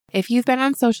If you've been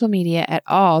on social media at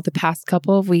all the past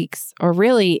couple of weeks, or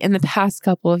really in the past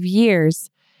couple of years,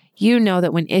 you know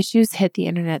that when issues hit the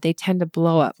internet, they tend to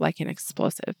blow up like an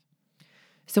explosive.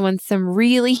 So when some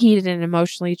really heated and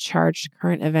emotionally charged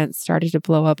current events started to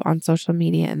blow up on social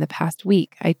media in the past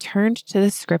week, I turned to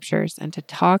the scriptures and to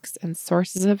talks and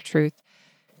sources of truth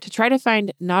to try to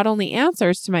find not only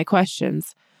answers to my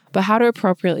questions, but how to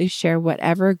appropriately share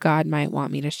whatever God might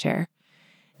want me to share.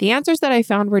 The answers that I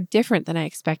found were different than I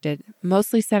expected,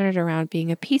 mostly centered around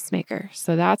being a peacemaker.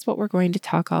 So that's what we're going to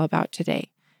talk all about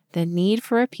today, the need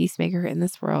for a peacemaker in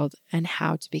this world and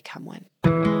how to become one.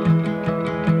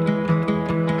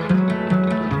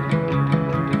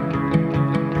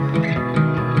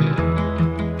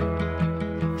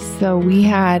 So we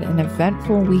had an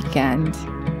eventful weekend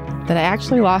that I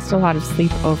actually lost a lot of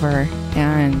sleep over,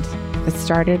 and it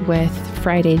started with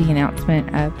Friday, the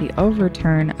announcement of the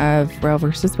overturn of Roe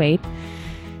versus Wade.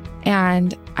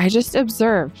 And I just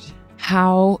observed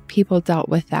how people dealt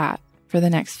with that for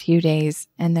the next few days.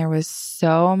 And there was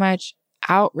so much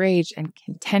outrage and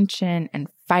contention and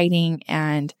fighting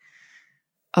and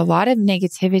a lot of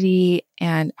negativity.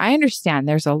 And I understand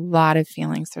there's a lot of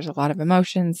feelings. There's a lot of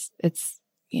emotions. It's,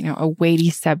 a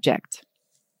weighty subject.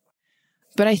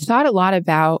 But I thought a lot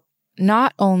about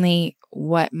not only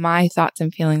what my thoughts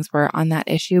and feelings were on that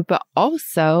issue, but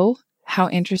also how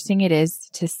interesting it is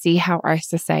to see how our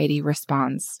society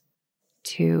responds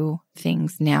to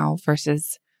things now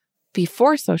versus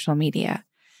before social media.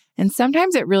 And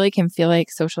sometimes it really can feel like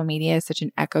social media is such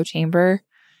an echo chamber,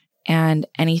 and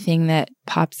anything that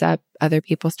pops up, other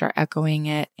people start echoing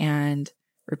it and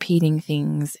repeating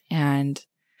things. And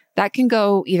that can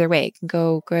go either way. It can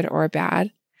go good or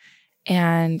bad.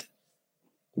 And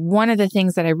one of the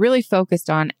things that I really focused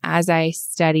on as I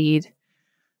studied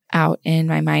out in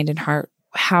my mind and heart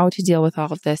how to deal with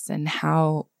all of this and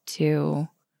how to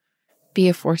be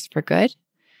a force for good.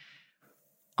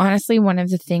 Honestly, one of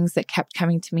the things that kept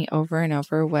coming to me over and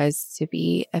over was to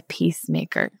be a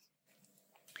peacemaker.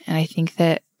 And I think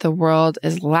that the world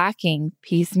is lacking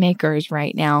peacemakers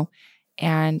right now.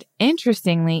 And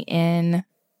interestingly, in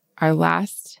our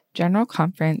last general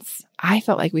conference, I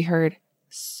felt like we heard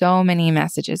so many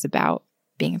messages about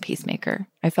being a peacemaker.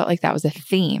 I felt like that was a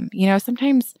theme.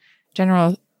 Sometimes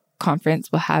general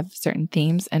conference will have certain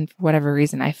themes, and for whatever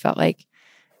reason, I felt like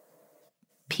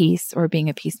peace or being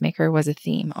a peacemaker was a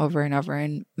theme over and over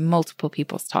in multiple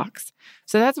people's talks.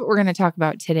 So that's what we're going to talk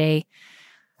about today.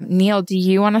 Neil, do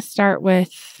you want to start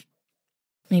with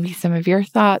maybe some of your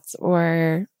thoughts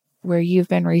or where you've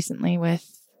been recently with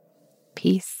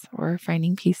peace or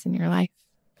finding peace in your life?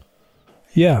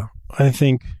 Yeah, I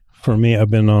think for me, I've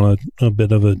been on a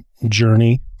bit of a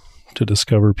journey to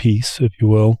discover peace, if you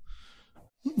will,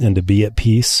 and to be at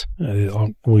peace.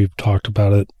 We've talked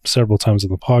about it several times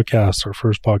in the podcast. Our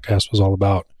first podcast was all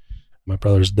about my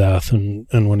brother's death, and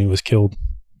when he was killed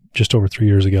just over 3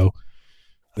 years ago,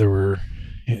 there were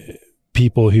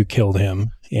people who killed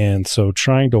him. And so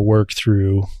trying to work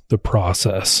through the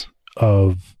process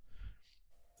of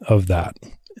that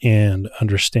and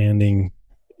understanding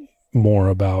more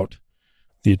about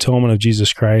the atonement of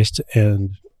Jesus Christ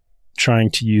and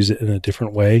trying to use it in a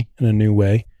different way, in a new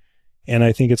way. And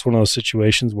I think it's one of those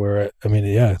situations where,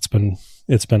 it's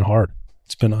been hard.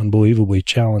 It's been unbelievably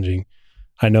challenging.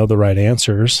 I know the right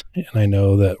answers, and I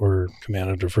know that we're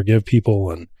commanded to forgive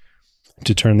people and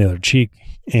to turn the other cheek.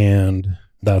 And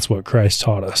that's what Christ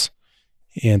taught us.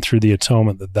 And through the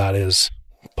atonement, that is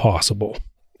possible.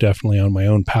 Definitely on my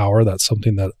own power. That's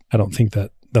something that I don't think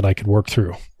that I could work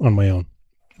through on my own.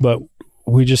 But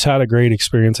we just had a great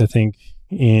experience, I think,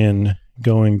 in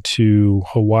going to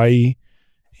Hawaii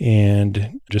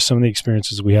and just some of the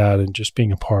experiences we had and just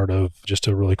being a part of just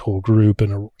a really cool group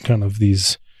and a kind of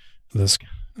this, I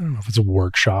don't know if it's a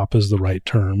workshop is the right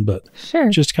term, but sure,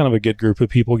 just kind of a good group of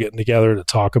people getting together to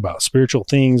talk about spiritual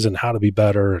things and how to be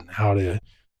better and how to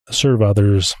serve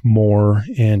others more.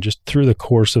 And just through the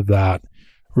course of that,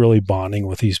 really bonding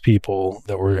with these people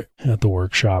that were at the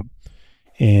workshop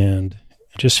and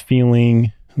just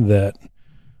feeling that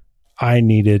I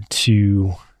needed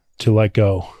to let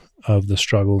go of the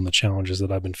struggle and the challenges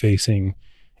that I've been facing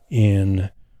in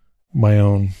my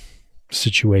own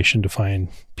situation to find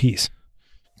peace,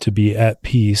 to be at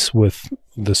peace with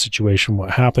the situation,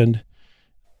 what happened,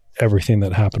 everything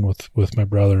that happened with my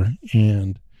brother.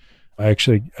 And I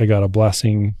got a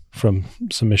blessing from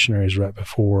some missionaries right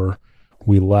before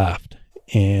we left,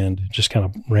 and just kind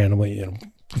of randomly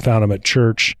found him at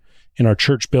church in our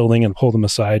church building and pulled him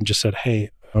aside and just said,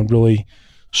 "Hey, I'm really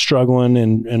struggling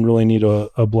and really need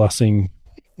a blessing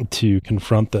to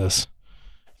confront this."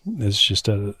 It's just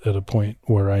at a point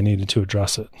where I needed to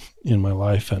address it in my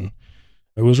life. And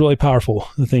it was really powerful,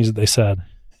 the things that they said,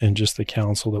 and just the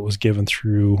counsel that was given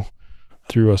through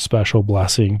a special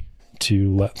blessing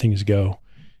to let things go.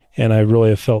 And I really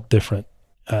have felt different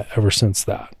ever since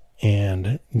that.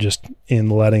 And just in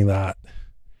letting that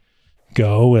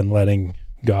go and letting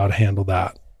God handle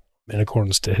that in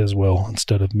accordance to his will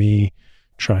instead of me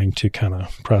trying to kind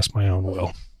of press my own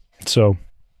will. So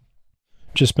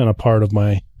just been a part of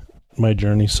my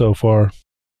journey so far.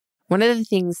 One of the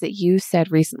things that you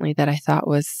said recently that I thought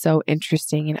was so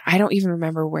interesting, and I don't even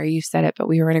remember where you said it, but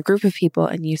we were in a group of people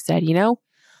and you said,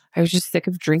 I was just sick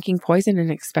of drinking poison and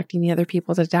expecting the other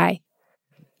people to die.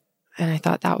 And I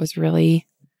thought that was really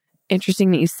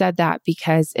interesting that you said that,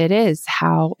 because it is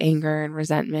how anger and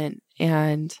resentment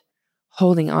and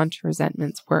holding on to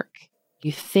resentments work.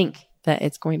 You think that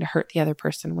it's going to hurt the other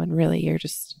person when really you're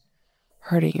just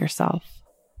hurting yourself.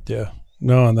 Yeah.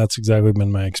 No, and that's exactly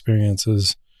been my experience,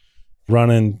 is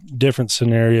running different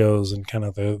scenarios, and kind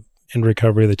of in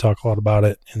recovery, they talk a lot about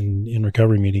it in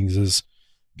recovery meetings, is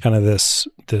kind of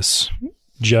this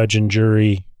judge and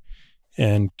jury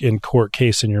and in court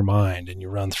case in your mind, and you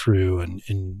run through and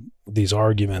in these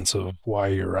arguments of why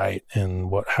you're right and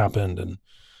what happened,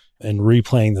 and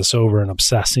replaying this over and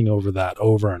obsessing over that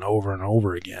over and over and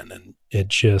over again. And it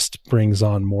just brings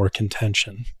on more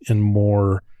contention and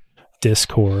more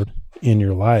discord in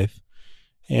your life.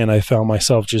 And I found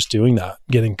myself just doing that,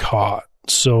 getting caught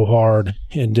so hard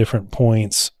in different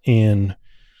points in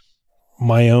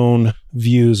my own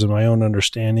views and my own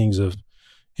understandings of,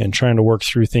 and trying to work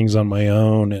through things on my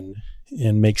own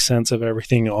and make sense of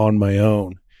everything on my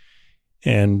own.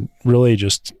 And really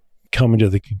just coming to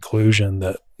the conclusion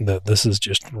that this is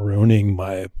just ruining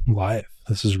my life.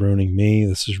 This is ruining me.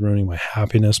 This is ruining my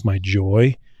happiness, my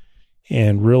joy.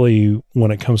 And really,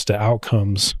 when it comes to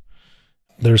outcomes,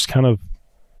 there's kind of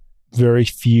very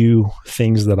few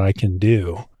things that I can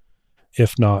do,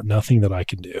 if not nothing that I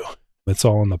can do. It's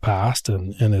all in the past,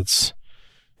 and it's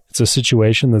a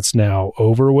situation that's now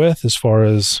over with as far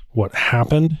as what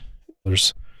happened.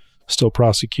 There's still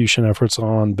prosecution efforts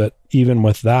on, but even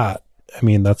with that, I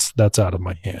mean, that's out of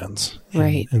my hands.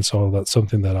 Right. And so that's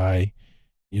something that I,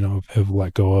 have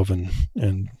let go of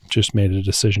and just made a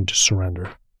decision to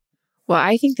surrender. Well,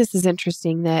 I think this is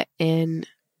interesting that in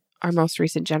our most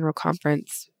recent General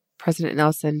Conference, President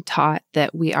Nelson taught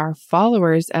that we are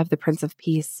followers of the Prince of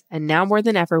Peace, and now more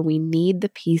than ever, we need the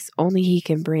peace only he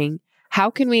can bring.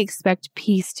 How can we expect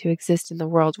peace to exist in the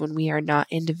world when we are not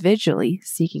individually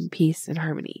seeking peace and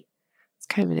harmony? It's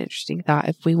kind of an interesting thought.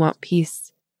 If we want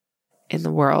peace in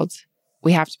the world,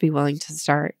 we have to be willing to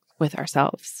start with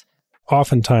ourselves.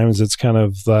 Oftentimes it's kind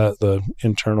of the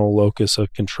internal locus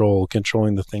of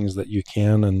controlling the things that you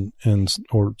can, and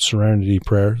or serenity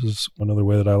prayer is another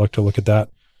way that I like to look at that.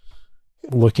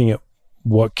 Looking at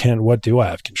what do I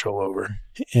have control over?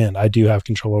 And I do have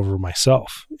control over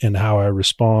myself and how I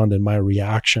respond and my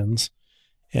reactions.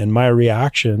 And my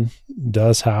reaction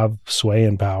does have sway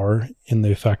and power in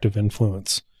the effective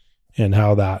influence, and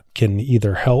how that can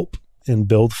either help and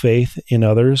build faith in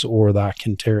others, or that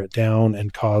can tear it down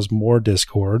and cause more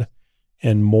discord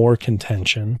and more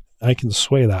contention. I can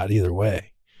sway that either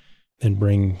way and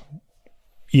bring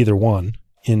either one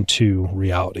into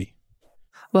reality.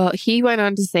 Well, he went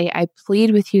on to say, I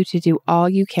plead with you to do all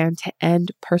you can to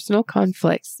end personal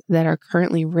conflicts that are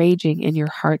currently raging in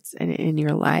your hearts and in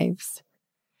your lives.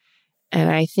 And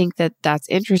I think that that's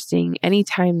interesting.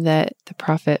 Anytime that the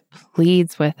prophet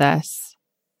pleads with us,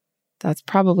 that's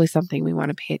probably something we want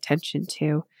to pay attention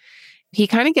to. He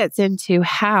kind of gets into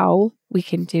how we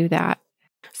can do that.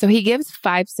 So he gives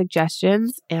 5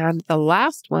 suggestions, and the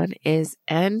last one is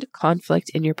end conflict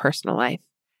in your personal life.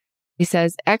 He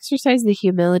says, exercise the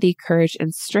humility, courage,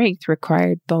 and strength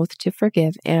required both to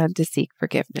forgive and to seek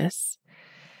forgiveness.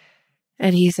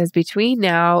 And he says, between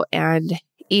now and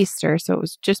Easter, so it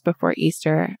was just before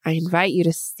Easter, I invite you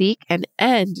to seek an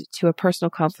end to a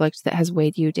personal conflict that has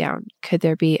weighed you down. Could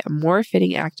there be a more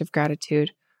fitting act of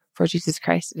gratitude for Jesus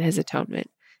Christ and his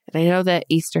atonement? And I know that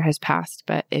Easter has passed,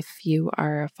 but if you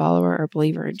are a follower or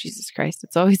believer in Jesus Christ,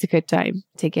 it's always a good time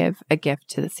to give a gift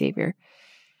to the Savior.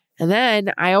 And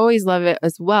then I always love it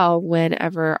as well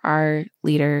whenever our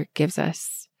leader gives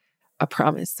us a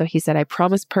promise. So he said, I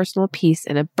promise personal peace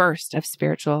and a burst of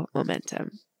spiritual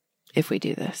momentum if we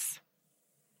do this.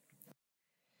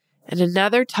 And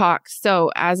another talk. So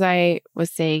as I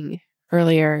was saying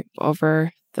earlier,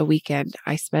 over the weekend,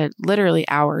 I spent literally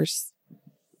hours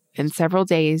and several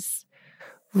days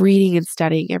reading and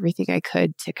studying everything I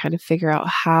could to kind of figure out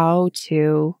how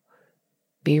to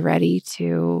be ready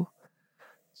to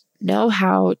know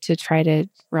how to try to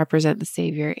represent the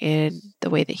Savior in the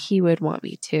way that he would want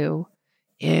me to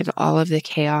in all of the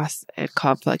chaos and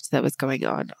conflict that was going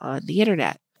on the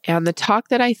internet. And the talk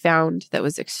that I found that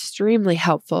was extremely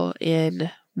helpful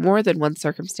in more than one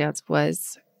circumstance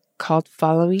was called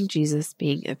Following Jesus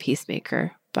Being a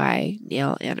Peacemaker by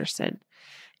Neil Anderson.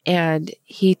 And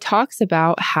he talks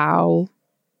about how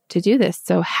to do this.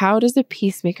 So how does a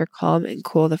peacemaker calm and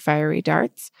cool the fiery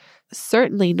darts?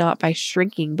 Certainly not by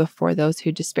shrinking before those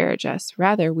who disparage us.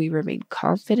 Rather, we remain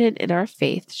confident in our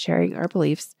faith, sharing our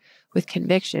beliefs with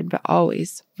conviction, but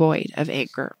always void of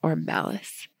anger or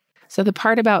malice. So the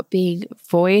part about being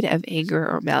void of anger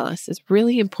or malice is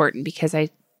really important because I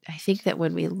think that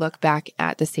when we look back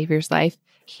at the Savior's life,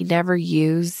 he never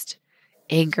used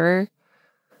anger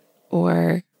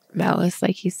or malice,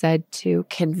 like he said, to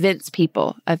convince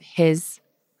people of his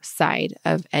side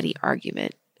of any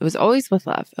argument. It was always with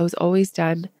love. It was always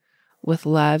done with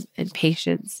love and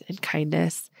patience and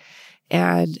kindness.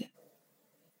 And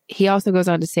he also goes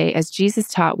on to say, as Jesus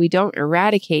taught, we don't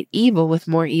eradicate evil with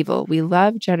more evil. We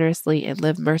love generously and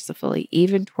live mercifully,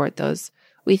 even toward those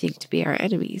we think to be our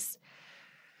enemies.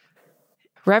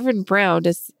 Reverend Brown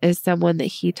is someone that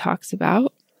he talks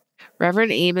about.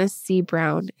 Reverend Amos C.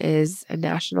 Brown is a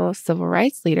national civil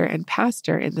rights leader and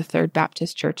pastor in the Third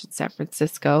Baptist Church in San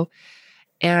Francisco.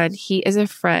 And he is a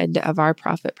friend of our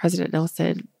prophet, President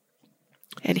Nelson.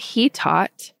 And he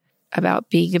taught about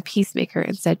being a peacemaker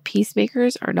and said,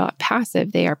 peacemakers are not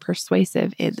passive. They are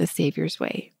persuasive in the Savior's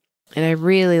way. And I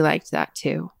really liked that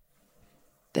too,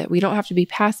 that we don't have to be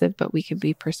passive, but we can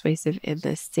be persuasive in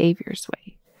the Savior's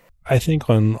way. I think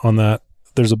on that,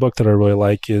 there's a book that I really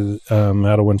like, is How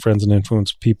to Win Friends and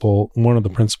Influence People. One of the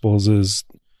principles is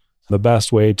the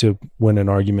best way to win an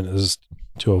argument is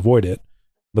to avoid it,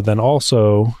 but then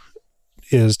also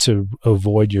is to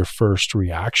avoid your first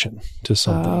reaction to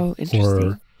something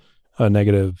or a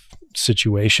negative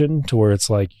situation, to where it's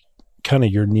like kind of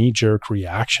your knee-jerk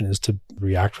reaction is to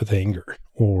react with anger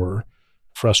or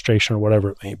frustration or whatever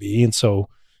it may be. And so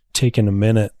taking a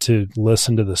minute to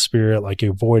listen to the Spirit, like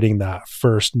avoiding that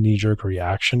first knee-jerk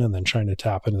reaction and then trying to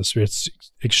tap into the Spirit, it's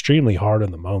extremely hard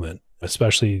in the moment,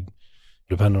 especially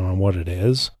depending on what it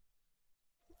is.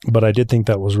 But I did think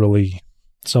that was really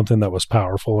something that was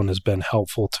powerful and has been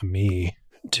helpful to me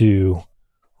to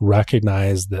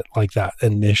recognize that, like, that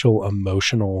initial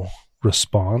emotional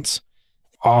response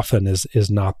often is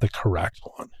not the correct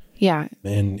one. Yeah.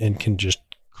 And can just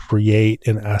create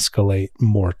and escalate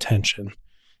more tension.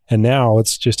 And now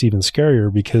it's just even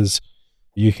scarier because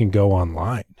you can go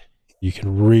online. You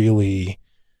can really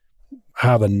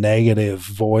have a negative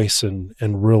voice and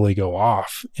really go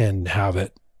off and have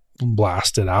it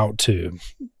blasted out to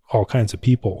all kinds of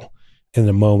people in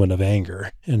a moment of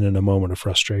anger and in a moment of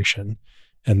frustration.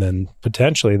 And then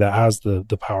potentially that has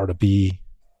the power to be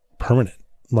permanent.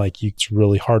 Like, it's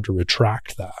really hard to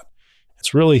retract that.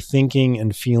 It's really thinking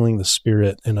and feeling the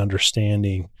Spirit and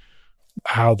understanding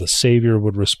how the Savior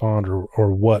would respond,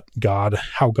 or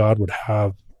how God would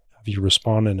have you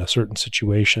respond in a certain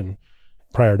situation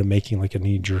prior to making like a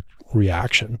knee-jerk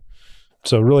reaction.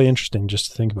 So really interesting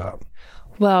just to think about.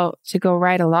 Well, to go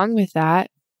right along with that,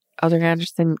 Elder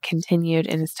Anderson continued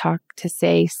in his talk to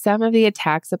say some of the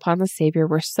attacks upon the Savior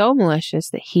were so malicious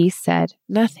that he said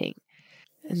nothing.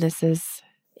 And this is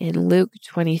in Luke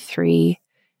 23.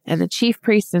 And the chief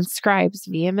priests and scribes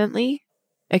vehemently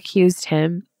accused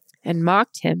him and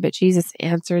mocked him, but Jesus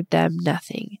answered them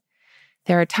nothing.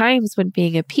 There are times when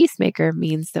being a peacemaker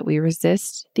means that we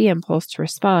resist the impulse to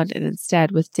respond and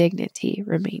instead, with dignity,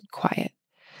 remain quiet.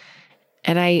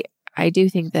 And I do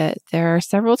think that there are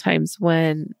several times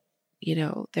when,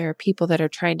 there are people that are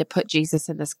trying to put Jesus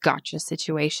in this gotcha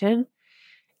situation.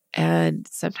 And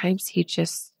sometimes he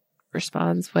just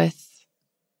responds with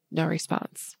no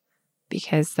response,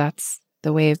 because that's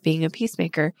the way of being a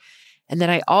peacemaker. And then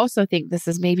I also think this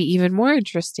is maybe even more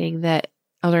interesting that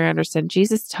Elder Anderson,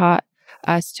 Jesus taught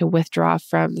us to withdraw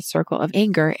from the circle of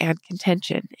anger and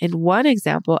contention. In one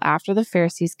example, after the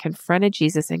Pharisees confronted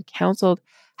Jesus and counseled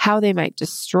how they might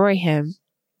destroy him,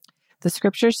 the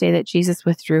scriptures say that Jesus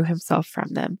withdrew himself from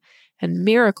them, and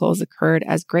miracles occurred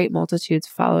as great multitudes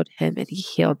followed him, and he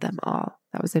healed them all.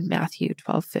 That was in Matthew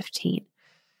 12:15.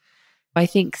 I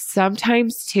think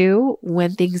sometimes too,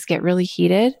 when things get really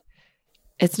heated,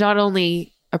 it's not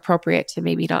only appropriate to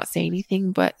maybe not say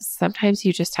anything, but sometimes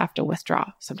you just have to withdraw.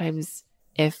 Sometimes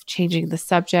if changing the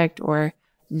subject or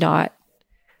not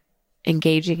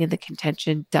engaging in the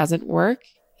contention doesn't work,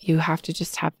 you have to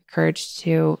just have the courage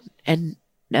to and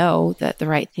know that the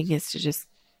right thing is to just,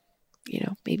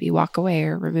 maybe walk away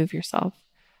or remove yourself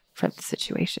from the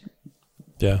situation.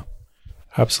 Yeah.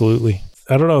 Absolutely.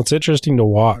 I don't know. It's interesting to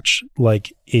watch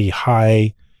like a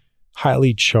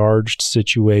highly charged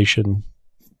situation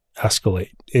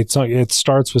escalate. It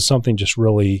starts with something just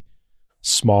really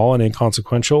small and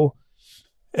inconsequential.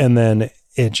 And then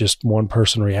it just one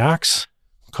person reacts,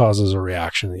 causes a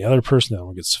reaction. The other person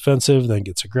then gets defensive, then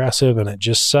gets aggressive. And it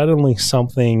just suddenly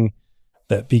something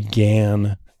that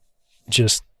began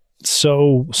just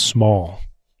so small,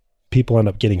 people end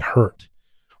up getting hurt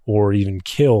or even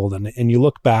killed. And you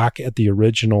look back at the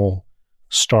original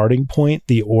starting point,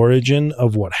 the origin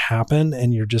of what happened,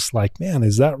 and you're just like, man,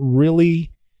 is it really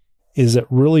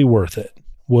worth it?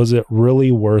 Was it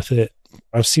really worth it?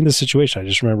 I've seen the situation. I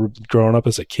just remember growing up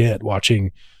as a kid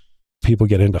watching people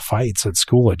get into fights at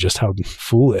school and just how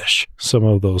foolish some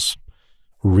of those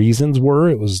reasons were.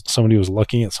 It was somebody was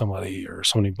looking at somebody or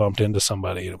somebody bumped into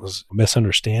somebody. It was a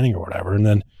misunderstanding or whatever. And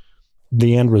then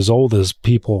the end result is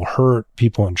people hurt,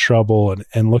 people in trouble,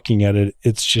 and looking at it,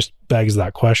 it's just begs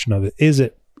that question of is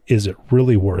it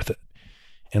really worth it?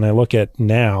 And I look at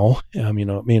now,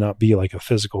 it may not be like a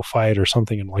physical fight or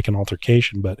something like an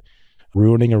altercation, but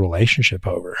ruining a relationship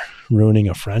over, ruining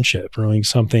a friendship, ruining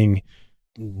something,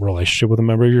 relationship with a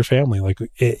member of your family. Like,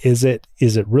 is it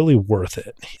really worth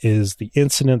it? Is the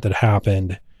incident that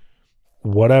happened,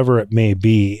 whatever it may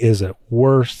be, is it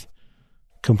worth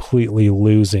completely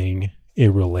losing a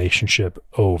relationship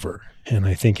over? And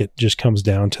I think it just comes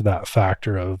down to that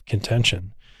factor of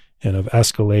contention and of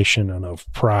escalation and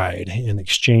of pride and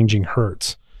exchanging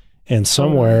hurts. And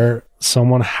somewhere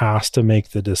someone has to make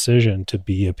the decision to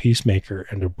be a peacemaker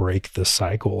and to break the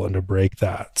cycle and to break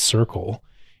that circle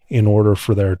in order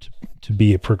for there to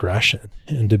be a progression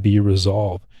and to be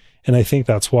resolved. And I think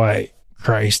that's why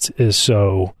Christ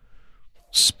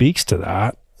speaks to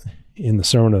that in the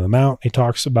Sermon on the Mount. He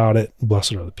talks about it.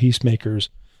 Blessed are the peacemakers.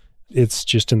 It's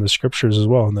just in the scriptures as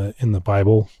well. In the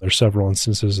Bible, there's several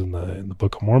instances in the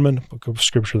Book of Mormon, book of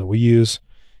scripture that we use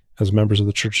as members of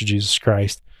the Church of Jesus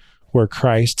Christ, where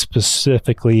Christ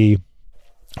specifically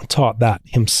taught that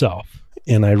himself.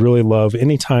 And I really love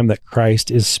any time that Christ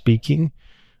is speaking.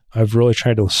 I've really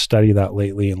tried to study that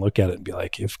lately and look at it and be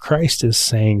like, if Christ is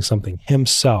saying something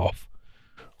himself,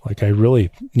 like I really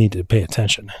need to pay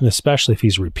attention, and especially if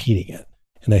he's repeating it.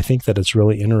 And I think that it's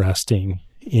really interesting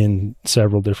in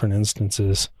several different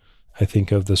instances. I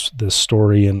think of this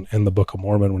story in the Book of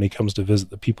Mormon when he comes to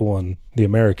visit the people in the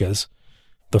Americas.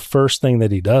 The first thing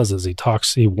that he does is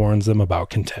he warns them about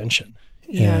contention.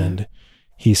 Yeah. And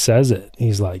he says it.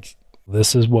 He's like,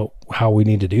 this is how we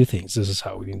need to do things. This is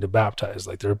how we need to baptize.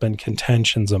 Like, there have been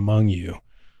contentions among you.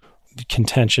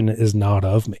 Contention is not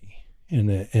of me, and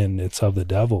it's of the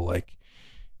devil. Like,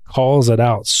 calls it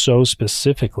out so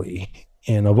specifically.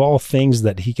 And of all things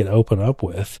that he could open up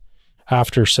with,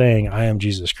 after saying, I am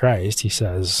Jesus Christ, he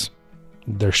says,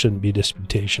 there shouldn't be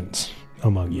disputations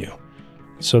among you.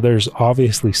 So there's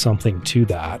obviously something to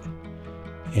that.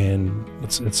 And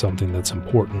it's something that's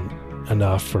important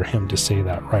enough for him to say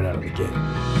that right out of the gate.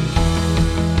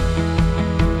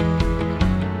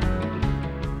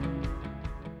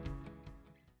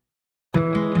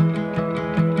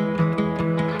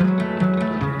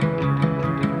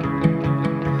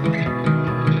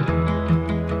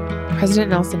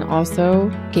 President Nelson also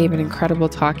gave an incredible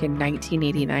talk in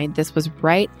 1989. This was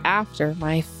right after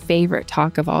my favorite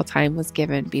talk of all time was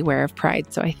given, Beware of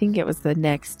Pride. So I think it was the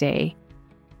next day.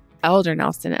 Elder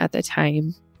Nelson at the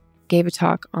time gave a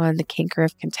talk on the canker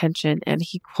of contention. And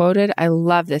he quoted, I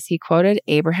love this, he quoted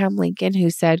Abraham Lincoln,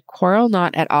 who said, "Quarrel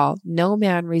not at all. No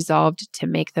man resolved to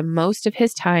make the most of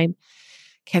his time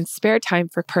can spare time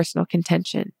for personal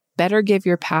contention. Better give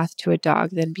your path to a dog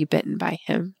than be bitten by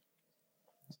him."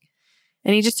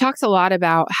 And he just talks a lot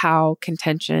about how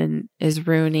contention is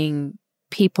ruining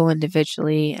people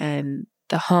individually and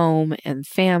the home and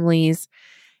families,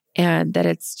 and that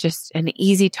it's just an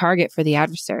easy target for the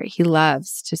adversary. He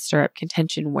loves to stir up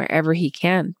contention wherever he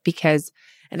can because,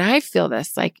 and I feel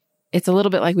this, like it's a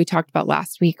little bit like we talked about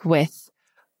last week with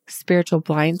spiritual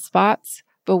blind spots,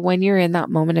 but when you're in that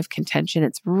moment of contention,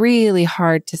 it's really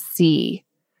hard to see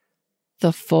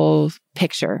the full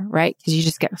picture, right? Because you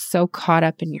just get so caught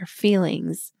up in your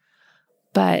feelings.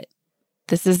 But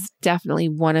this is definitely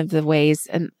one of the ways,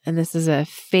 and this is a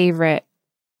favorite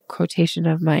quotation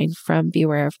of mine from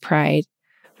Beware of Pride,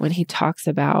 when he talks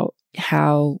about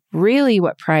how really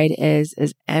what pride is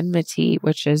enmity,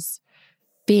 which is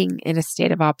being in a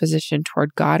state of opposition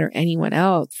toward God or anyone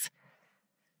else,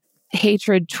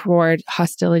 hatred toward,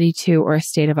 hostility to, or a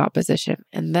state of opposition.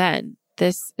 And then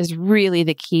this is really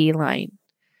the key line.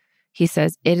 He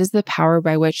says, "It is the power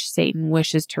by which Satan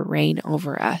wishes to reign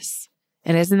over us."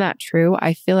 And isn't that true?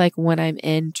 I feel like when I'm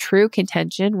in true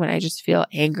contention, when I just feel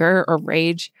anger or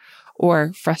rage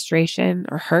or frustration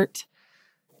or hurt,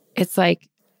 it's like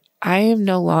I am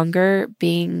no longer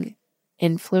being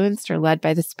influenced or led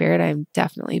by the Spirit. I'm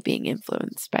definitely being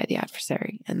influenced by the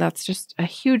adversary. And that's just a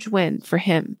huge win for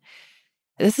him.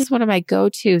 This is one of my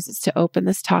go-tos, is to open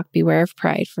this talk, Beware of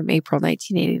Pride, from April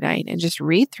 1989, and just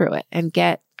read through it and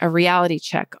get a reality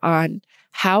check on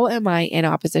how am I in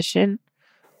opposition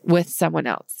with someone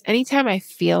else. Anytime I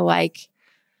feel like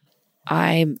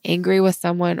I'm angry with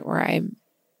someone or I'm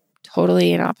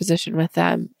totally in opposition with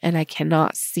them and I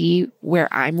cannot see where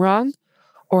I'm wrong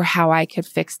or how I could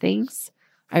fix things,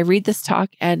 I read this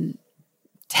talk, and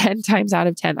 10 times out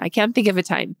of 10, I can't think of a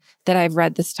time that I've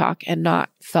read this talk and not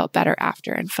felt better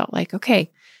after and felt like, okay,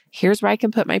 here's where I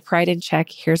can put my pride in check.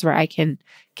 Here's where I can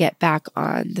get back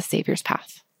on the Savior's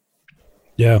path.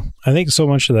 Yeah, I think so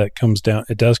much of that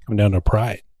does come down to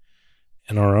pride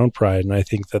and our own pride. And I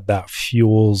think that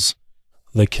fuels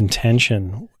the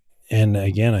contention. And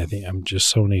again, I think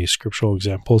so many scriptural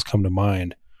examples come to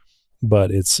mind,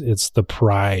 but it's the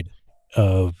pride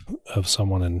of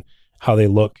someone and how they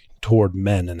look toward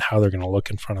men and how they're going to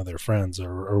look in front of their friends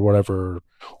or whatever,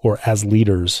 or as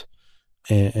leaders.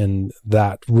 And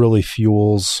that really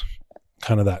fuels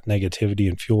kind of that negativity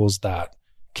and fuels that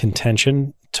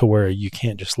contention to where you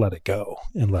can't just let it go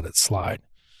and let it slide.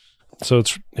 So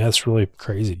that's really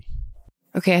crazy.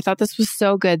 Okay, I thought this was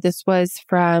so good. This was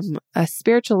from a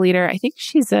spiritual leader. I think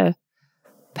she's a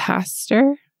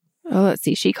pastor. Oh, let's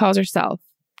see. She calls herself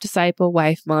disciple,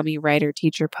 wife, mommy, writer,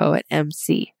 teacher, poet,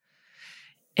 MC.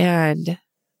 And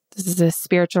this is a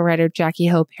spiritual writer, Jackie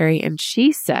Hill Perry, and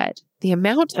she said, the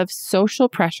amount of social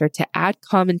pressure to add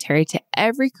commentary to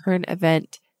every current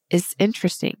event is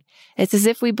interesting. It's as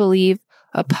if we believe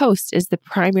a post is the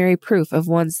primary proof of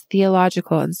one's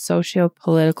theological and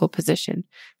socio-political position.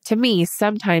 To me,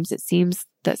 sometimes it seems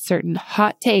that certain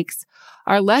hot takes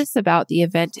are less about the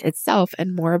event itself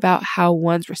and more about how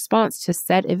one's response to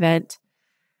said event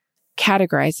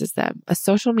categorizes them. A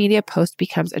social media post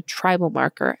becomes a tribal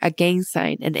marker, a gang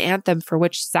sign, an anthem for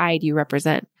which side you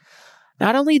represent.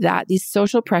 Not only that, these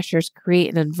social pressures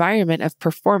create an environment of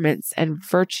performance and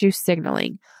virtue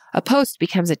signaling. A post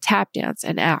becomes a tap dance,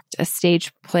 an act, a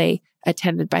stage play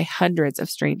attended by hundreds of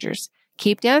strangers.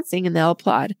 Keep dancing and they'll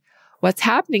applaud. What's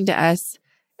happening to us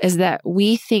is that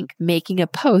we think making a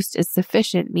post is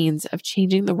sufficient means of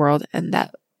changing the world, and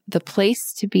that the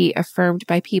place to be affirmed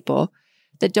by people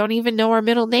that don't even know our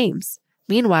middle names.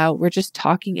 Meanwhile, we're just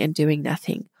talking and doing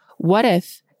nothing. What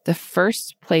if the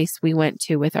first place we went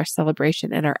to with our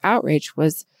celebration and our outrage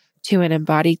was to an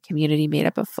embodied community made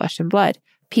up of flesh and blood,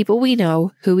 people we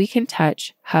know, who we can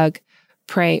touch, hug,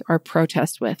 pray, or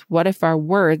protest with? What if our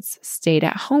words stayed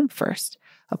at home first,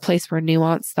 a place where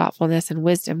nuance, thoughtfulness, and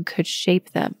wisdom could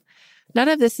shape them? None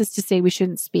of this is to say we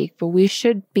shouldn't speak, but we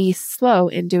should be slow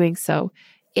in doing so.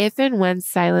 If and when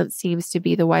silence seems to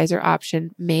be the wiser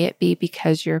option, may it be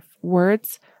because your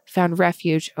words found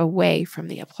refuge away from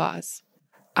the applause.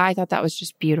 I thought that was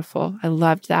just beautiful. I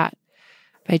loved that,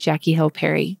 by Jackie Hill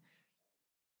Perry.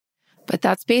 But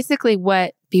that's basically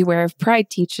what Beware of Pride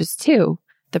teaches too.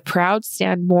 The proud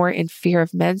stand more in fear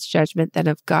of men's judgment than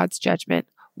of God's judgment.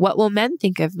 What will men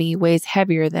think of me weighs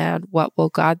heavier than what will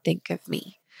God think of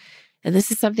me. And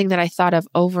this is something that I thought of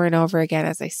over and over again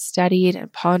as I studied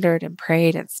and pondered and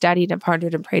prayed and studied and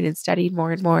pondered and prayed and studied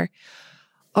more and more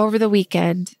over the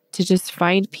weekend, to just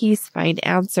find peace, find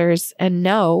answers, and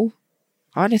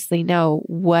honestly know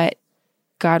what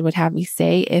God would have me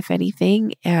say, if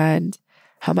anything, and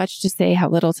how much to say, how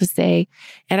little to say.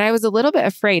 And I was a little bit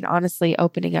afraid, honestly,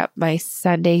 opening up my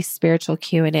Sunday spiritual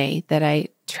Q&A that I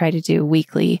try to do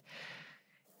weekly.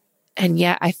 And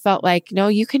yet I felt like, no,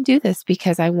 you can do this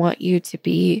because I want you to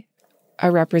be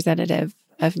a representative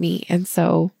of me. And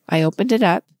so I opened it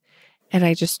up, and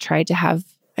I just tried to have,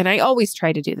 and I always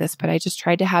try to do this, but I just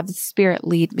tried to have the Spirit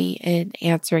lead me in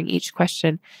answering each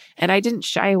question. And I didn't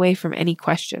shy away from any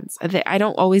questions. I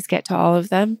don't always get to all of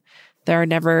them. There's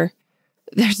never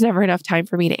enough time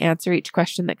for me to answer each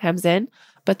question that comes in,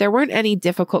 but there weren't any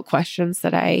difficult questions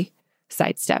that I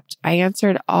sidestepped. I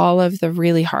answered all of the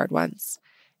really hard ones.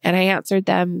 And I answered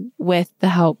them with the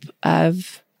help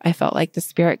of, I felt like, the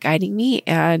Spirit guiding me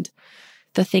and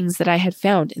the things that I had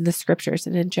found in the scriptures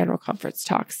and in general conference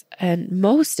talks. And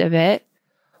most of it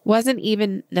wasn't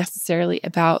even necessarily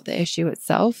about the issue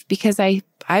itself, because I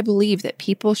believe that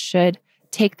people should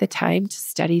take the time to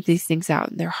study these things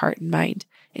out in their heart and mind,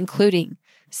 including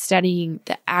studying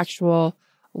the actual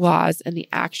laws and the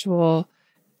actual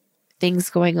things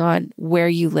going on where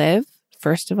you live,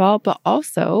 first of all, but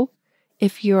also,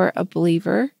 if you're a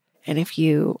believer, And if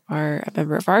you are a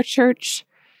member of our church,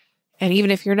 and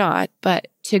even if you're not, but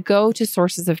to go to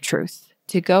sources of truth,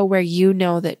 to go where you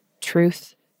know that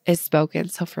truth is spoken.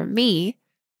 So for me,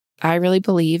 I really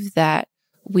believe that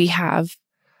we have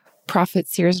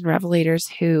prophets, seers, and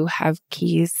revelators who have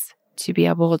keys to be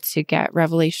able to get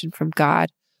revelation from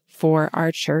God for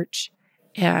our church.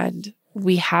 And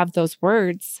we have those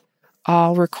words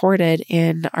all recorded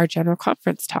in our general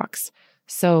conference talks.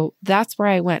 So that's where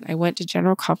I went. I went to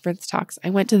general conference talks. I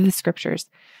went to the scriptures.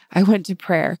 I went to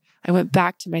prayer. I went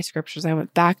back to my scriptures. I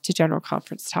went back to general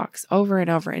conference talks over and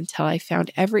over until I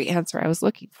found every answer I was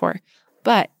looking for.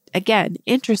 But again,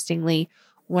 interestingly,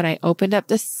 when I opened up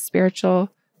the spiritual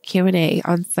Q&A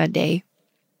on Sunday,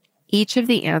 each of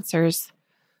the answers,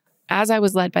 as I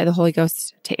was led by the Holy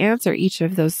Ghost to answer each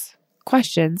of those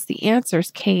questions, the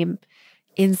answers came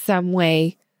in some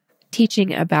way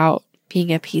teaching about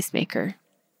being a peacemaker.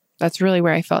 That's really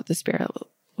where I felt the Spirit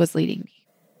was leading me.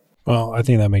 Well, I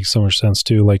think that makes so much sense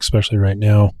too, like especially right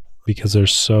now, because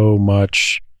there's so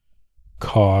much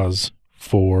cause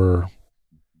for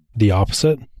the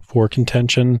opposite, for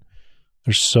contention.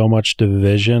 There's so much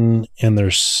division, and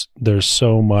there's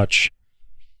so much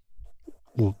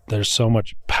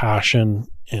passion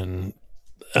and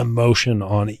emotion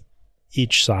on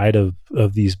each side of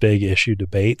these big issue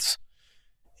debates,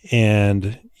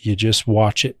 and you just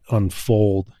watch it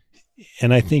unfold.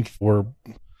 And I think we're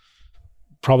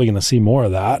probably going to see more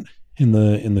of that in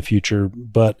the future.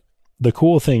 But the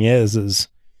cool thing is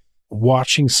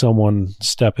watching someone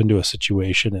step into a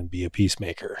situation and be a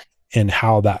peacemaker, and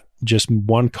how that just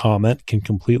one comment can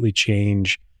completely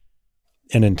change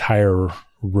an entire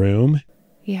room.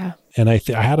 Yeah. And I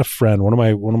had a friend, one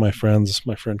of my friends,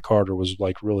 my friend Carter, was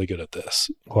like really good at this.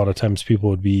 A lot of times people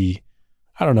would be,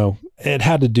 I don't know, it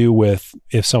had to do with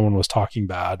if someone was talking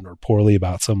bad or poorly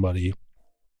about somebody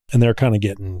and they're kind of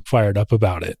getting fired up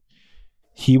about it.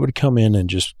 He would come in and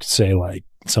just say like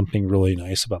something really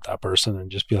nice about that person and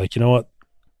just be like, you know what?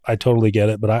 I totally get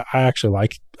it, but I actually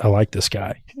like this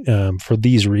guy for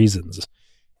these reasons,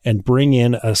 and bring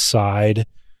in a side,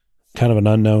 kind of an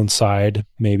unknown side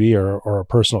maybe, or a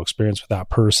personal experience with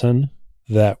that person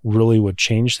that really would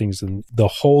change things. And the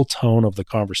whole tone of the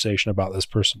conversation about this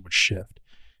person would shift.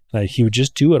 Like he would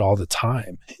just do it all the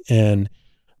time.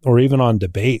 Or even on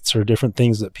debates or different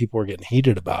things that people were getting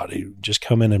heated about, he would just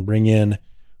come in and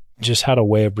just had a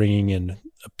way of bringing in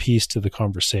a piece to the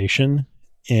conversation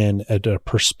and a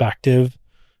perspective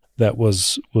that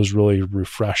was really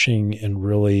refreshing and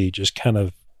really just kind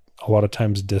of a lot of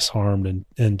times disarmed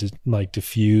and like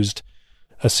diffused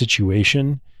a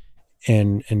situation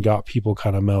and got people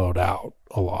kind of mellowed out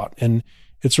a lot. And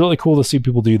it's really cool to see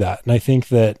people do that. And I think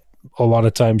that a lot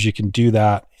of times you can do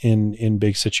that in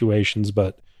big situations,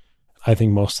 but I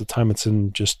think most of the time it's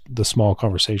in just the small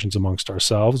conversations amongst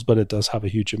ourselves, but it does have a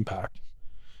huge impact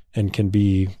and can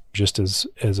be just as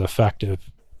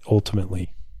effective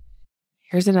ultimately.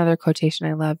 Here's another quotation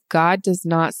I love. God does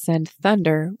not send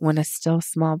thunder when a still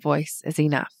small voice is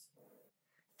enough.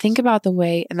 Think about the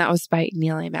way, and that was by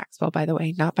Neil A. Maxwell, by the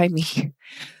way, not by me,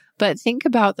 but think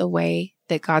about the way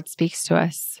that God speaks to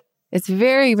us. It's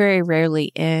very, very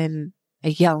rarely in a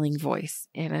yelling voice,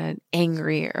 in an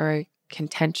angry or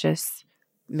contentious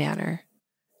manner.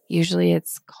 Usually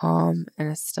it's calm and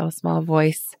a still small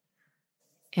voice.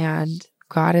 And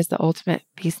God is the ultimate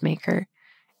peacemaker.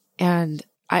 And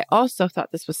I also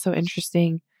thought this was so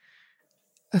interesting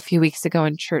a few weeks ago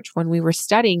in church when we were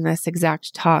studying this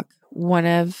exact talk. One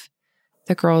of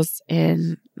the girls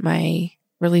in my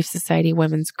Relief Society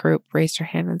women's group raised her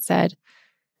hand and said,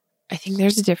 I think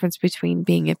there's a difference between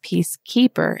being a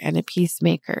peacekeeper and a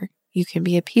peacemaker. You can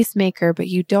be a peacemaker, but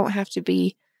you don't have to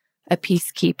be a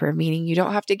peacekeeper, meaning you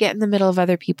don't have to get in the middle of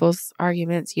other people's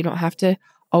arguments. You don't have to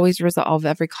always resolve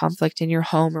every conflict in your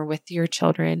home or with your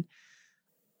children.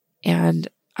 And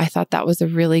I thought that was a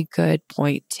really good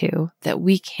point too, that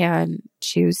we can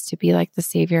choose to be like the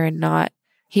Savior and not,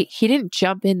 he didn't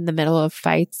jump in the middle of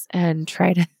fights and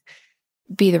try to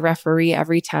be the referee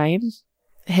every time.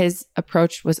 His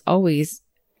approach was always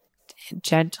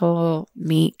gentle,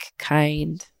 meek,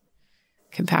 kind,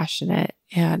 compassionate.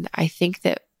 And I think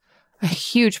that a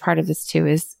huge part of this too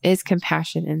is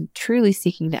compassion and truly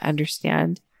seeking to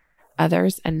understand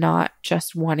others and not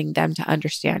just wanting them to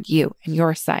understand you and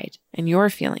your side and your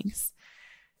feelings.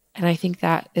 And I think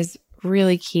that is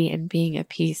really key in being a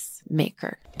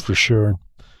peacemaker. For sure.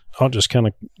 I'll just kind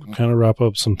of wrap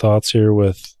up some thoughts here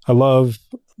with, I love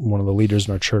one of the leaders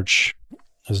in our church.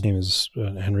 His name is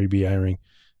Henry B. Eyring,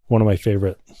 one of my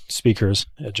favorite speakers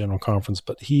at General Conference.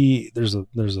 But there's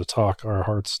a talk, Our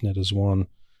Hearts Knit as One.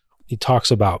 He talks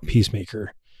about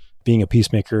peacemaker, being a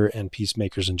peacemaker and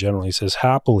peacemakers in general. He says,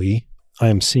 happily, I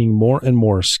am seeing more and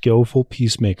more skillful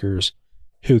peacemakers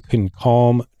who can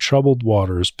calm troubled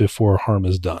waters before harm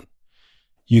is done.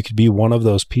 You could be one of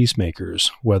those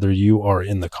peacemakers, whether you are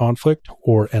in the conflict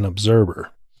or an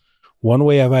observer. One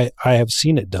way I have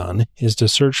seen it done is to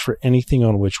search for anything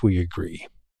on which we agree.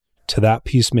 To that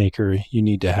peacemaker, you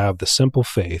need to have the simple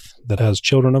faith that as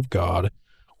children of God,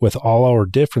 with all our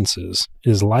differences, it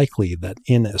is likely that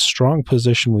in a strong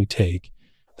position we take,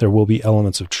 there will be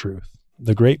elements of truth.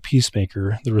 The great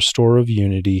peacemaker, the restorer of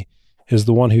unity, is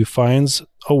the one who finds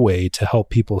a way to help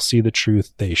people see the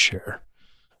truth they share.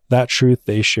 That truth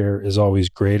they share is always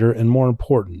greater and more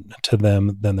important to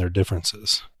them than their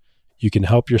differences. You can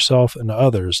help yourself and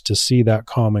others to see that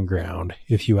common ground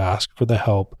if you ask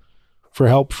for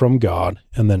help from God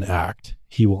and then act.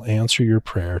 He will answer your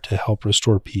prayer to help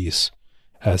restore peace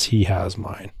as he has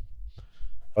mine.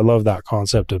 I love that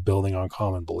concept of building on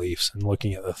common beliefs and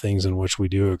looking at the things in which we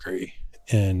do agree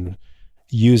and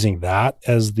using that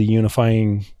as the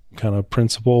unifying kind of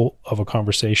principle of a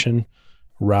conversation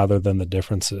rather than the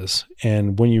differences.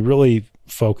 And when you really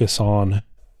focus on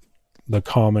the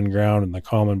common ground and the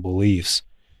common beliefs,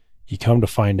 you come to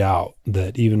find out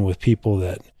that even with people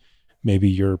that maybe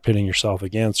you're pitting yourself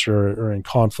against or in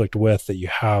conflict with, that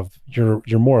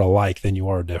you're more alike than you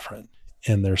are different.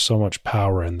 And there's so much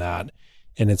power in that.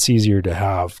 And it's easier to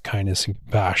have kindness and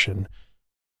compassion.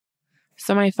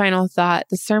 So my final thought,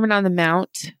 the Sermon on the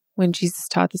Mount, when Jesus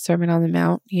taught the Sermon on the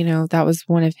Mount, that was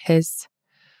one of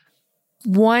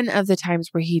the times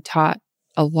where he taught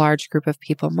a large group of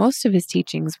people. Most of his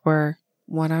teachings were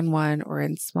one-on-one or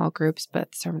in small groups,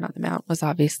 but the Sermon on the Mount was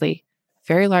obviously a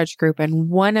very large group. And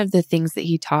one of the things that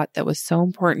he taught that was so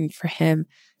important for him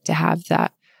to have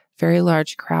that very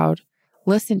large crowd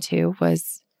listen to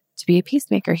was to be a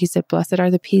peacemaker. He said, "Blessed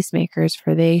are the peacemakers,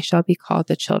 for they shall be called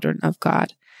the children of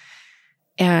God."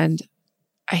 And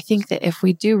I think that if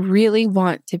we do really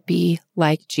want to be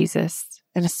like Jesus,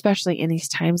 and especially in these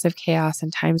times of chaos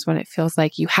and times when it feels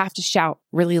like you have to shout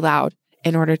really loud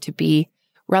in order to be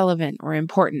relevant or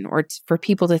important or for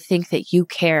people to think that you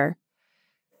care,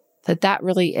 that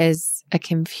really is a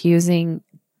confusing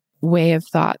way of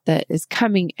thought that is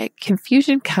coming.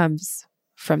 Confusion comes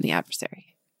from the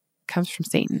adversary, comes from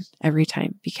Satan every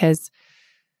time, because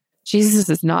Jesus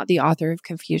is not the author of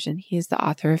confusion. He is the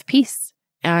author of peace.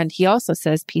 And he also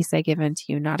says, "Peace I give unto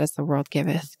you, not as the world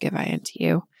giveth, give I unto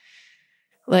you.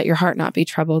 Let your heart not be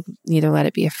troubled, neither let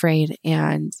it be afraid."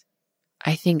 And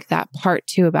I think that part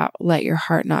too about let your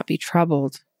heart not be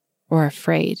troubled or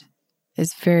afraid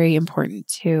is very important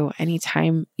too.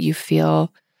 Anytime you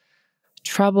feel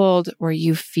troubled or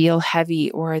you feel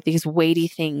heavy or these weighty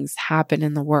things happen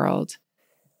in the world,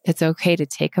 it's okay to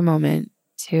take a moment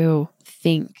to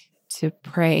think, to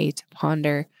pray, to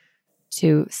ponder,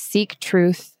 to seek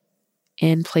truth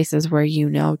in places where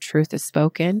truth is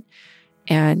spoken,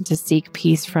 and to seek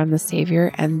peace from the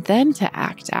Savior, and then to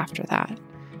act after that.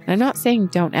 And I'm not saying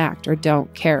don't act or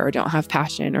don't care or don't have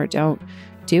passion or don't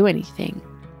do anything.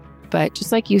 But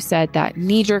just like you said, that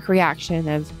knee-jerk reaction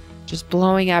of just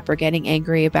blowing up or getting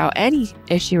angry about any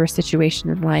issue or situation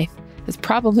in life is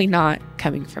probably not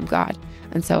coming from God.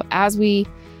 And so as we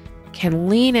can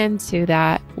lean into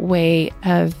that way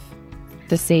of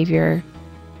the Savior,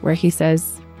 where he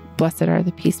says, "Blessed are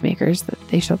the peacemakers, that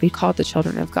they shall be called the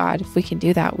children of God." If we can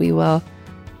do that, we will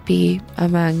be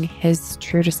among his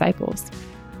true disciples.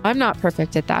 I'm not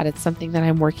perfect at that. It's something that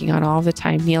I'm working on all the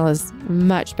time. Neil is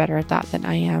much better at that than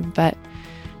I am, but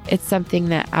it's something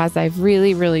that as I've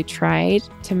really, really tried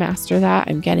to master that,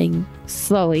 I'm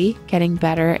slowly getting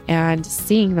better and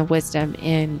seeing the wisdom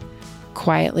in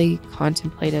quietly,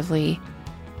 contemplatively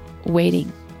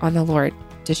waiting on the Lord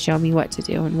to show me what to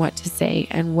do and what to say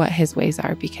and what his ways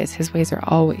are, because his ways are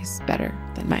always better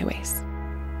than my ways.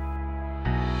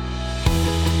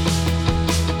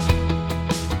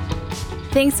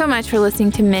 Thanks so much for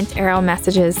listening to Mint Arrow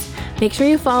Messages. Make sure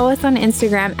you follow us on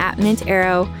Instagram at Mint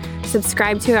Arrow,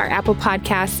 subscribe to our Apple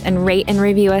Podcasts, and rate and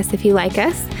review us if you like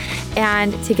us.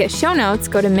 And to get show notes,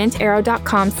 go to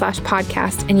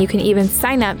mintarrow.com/podcast, and you can even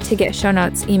sign up to get show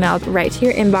notes emailed right to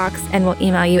your inbox, and we'll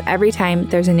email you every time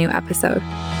there's a new episode.